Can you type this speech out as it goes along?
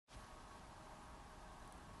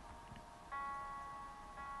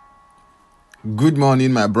Good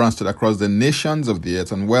morning, my brothers stood across the nations of the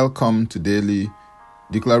earth, and welcome to Daily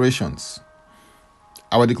Declarations.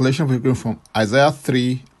 Our declaration will come from Isaiah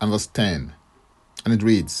 3 and verse 10, and it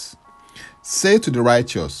reads, "Say to the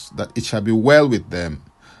righteous that it shall be well with them,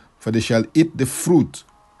 for they shall eat the fruit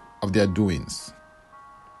of their doings."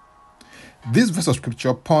 This verse of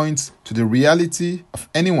scripture points to the reality of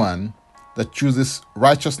anyone that chooses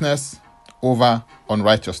righteousness over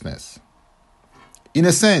unrighteousness. In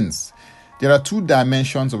a sense, there are two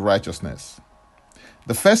dimensions of righteousness.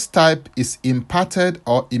 The first type is imparted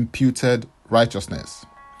or imputed righteousness,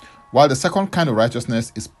 while the second kind of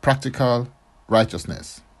righteousness is practical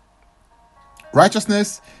righteousness.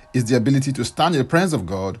 Righteousness is the ability to stand in the presence of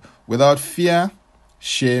God without fear,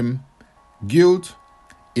 shame, guilt,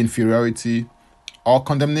 inferiority, or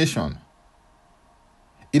condemnation.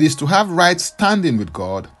 It is to have right standing with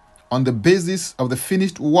God on the basis of the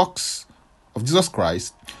finished works of Jesus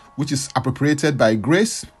Christ, which is appropriated by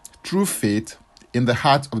grace through faith in the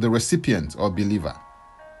heart of the recipient or believer.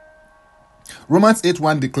 Romans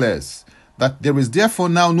 8:1 declares that there is therefore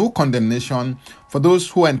now no condemnation for those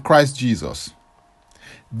who are in Christ Jesus.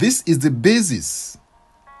 This is the basis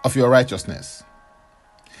of your righteousness.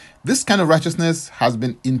 This kind of righteousness has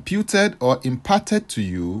been imputed or imparted to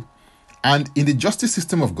you, and in the justice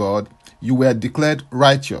system of God, you were declared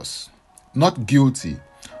righteous, not guilty,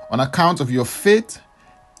 on account of your faith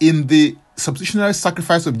in the substitutionary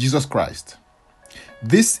sacrifice of Jesus Christ.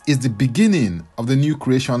 This is the beginning of the new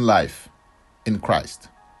creation life in Christ.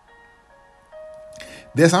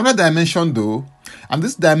 There's another dimension though, and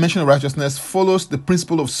this dimension of righteousness follows the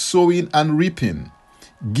principle of sowing and reaping,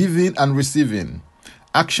 giving and receiving,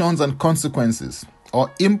 actions and consequences,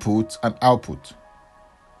 or input and output.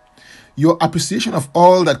 Your appreciation of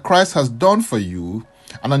all that Christ has done for you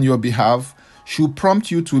and on your behalf should prompt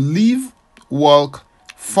you to live, walk,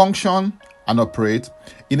 function, and operate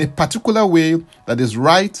in a particular way that is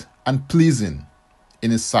right and pleasing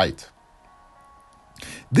in His sight.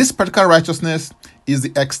 This practical righteousness is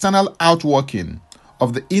the external outworking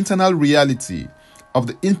of the internal reality of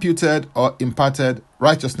the imputed or imparted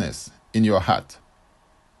righteousness in your heart.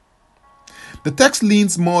 The text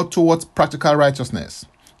leans more towards practical righteousness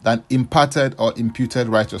than imparted or imputed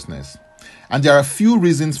righteousness, and there are a few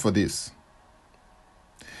reasons for this.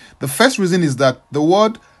 The first reason is that the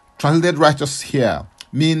word translated righteous here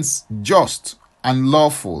means just and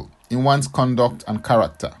lawful in one's conduct and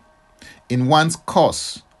character, in one's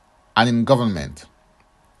course, and in government.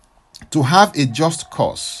 To have a just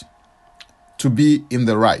course, to be in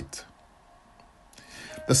the right.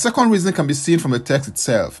 The second reason can be seen from the text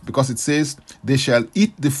itself, because it says, "They shall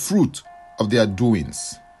eat the fruit of their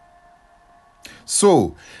doings."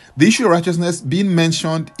 So, the issue of righteousness being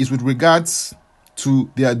mentioned is with regards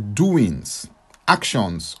to their doings,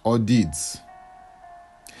 actions, or deeds.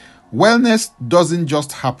 Wellness doesn't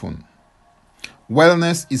just happen.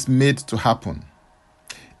 Wellness is made to happen.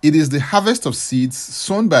 It is the harvest of seeds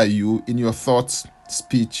sown by you in your thoughts,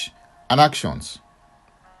 speech, and actions.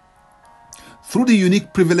 Through the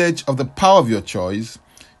unique privilege of the power of your choice,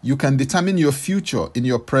 you can determine your future in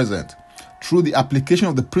your present through the application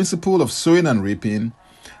of the principle of sowing and reaping,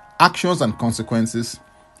 actions and consequences,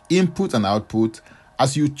 input and output,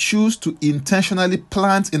 as you choose to intentionally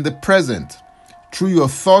plant in the present through your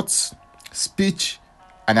thoughts, speech,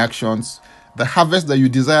 and actions, the harvest that you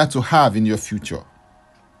desire to have in your future.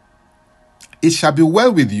 It shall be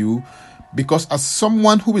well with you, because as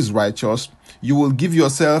someone who is righteous, you will give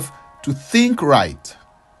yourself to think right,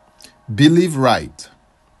 believe right,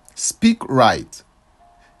 speak right,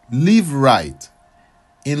 live right,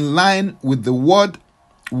 in line with the word,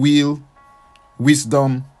 will,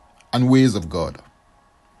 wisdom, and ways of God.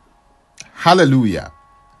 Hallelujah.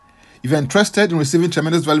 If you're interested in receiving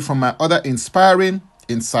tremendous value from my other inspiring,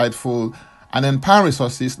 insightful, and empowering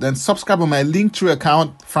resources, then subscribe on my Linktree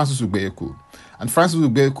account, Francis Ubeku. And Francis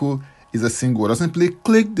Ubeku is a single word. Simply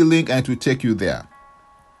click the link and it will take you there.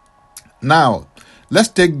 Now, let's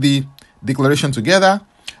take the declaration together,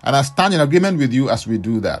 and I stand in agreement with you as we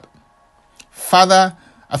do that. Father,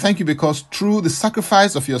 I thank you because through the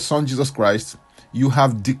sacrifice of your Son, Jesus Christ, you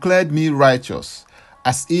have declared me righteous,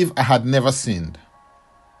 as if I had never sinned.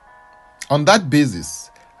 On that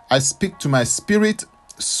basis, I speak to my spirit,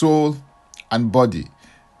 soul, and body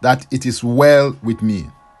that it is well with me.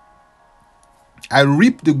 I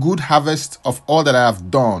reap the good harvest of all that I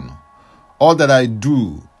have done, all that I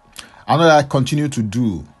do, and all that I continue to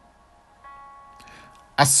do.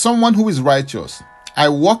 As someone who is righteous, I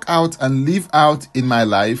walk out and live out in my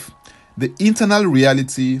life the internal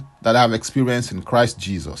reality that I have experienced in Christ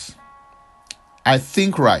Jesus. I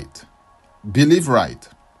think right, believe right,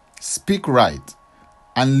 speak right,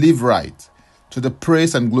 and live right to the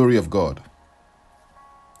praise and glory of God.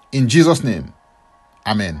 In Jesus' name,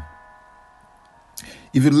 amen.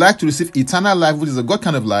 If you'd like to receive eternal life, which is a God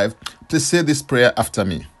kind of life, please say this prayer after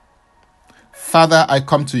me. Father, I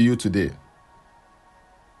come to you today.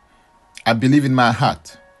 I believe in my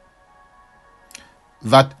heart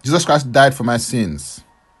that Jesus Christ died for my sins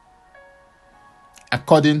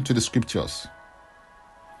according to the scriptures.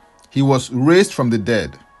 He was raised from the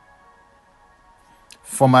dead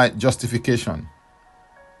for my justification.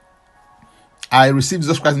 I receive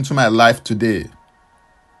Jesus Christ into my life today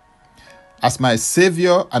as my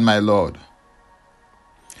Savior and my Lord.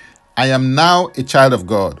 I am now a child of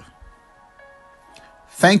God.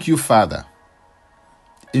 Thank you, Father.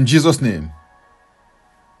 In Jesus' name,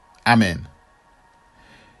 amen.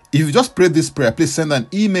 If you just prayed this prayer, please send an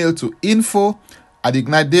email to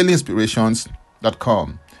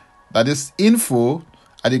info@ignitedailyinspirations.com. That is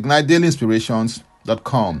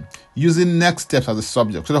info@ignitedailyinspirations.com, using next steps as a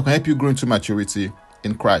subject so that I can help you grow into maturity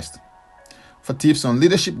in Christ. For tips on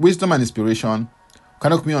leadership, wisdom, and inspiration,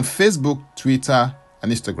 connect with me on Facebook, Twitter,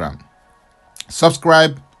 and Instagram.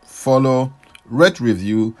 Subscribe, follow, rate,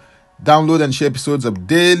 review, download, and share episodes of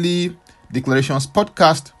Daily Declarations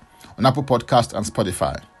podcast on Apple Podcast and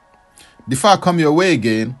Spotify. Before I come your way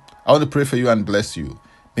again, I want to pray for you and bless you.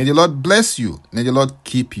 May the Lord bless you. May the Lord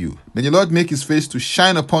keep you. May the Lord make his face to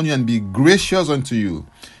shine upon you and be gracious unto you.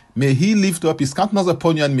 May he lift up his countenance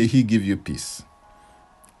upon you and may he give you peace.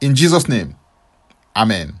 In Jesus' name,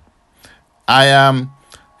 amen. I am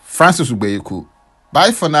Francis Ubeyiku.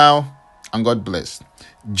 Bye for now and God bless.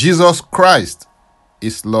 Jesus Christ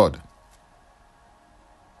is Lord.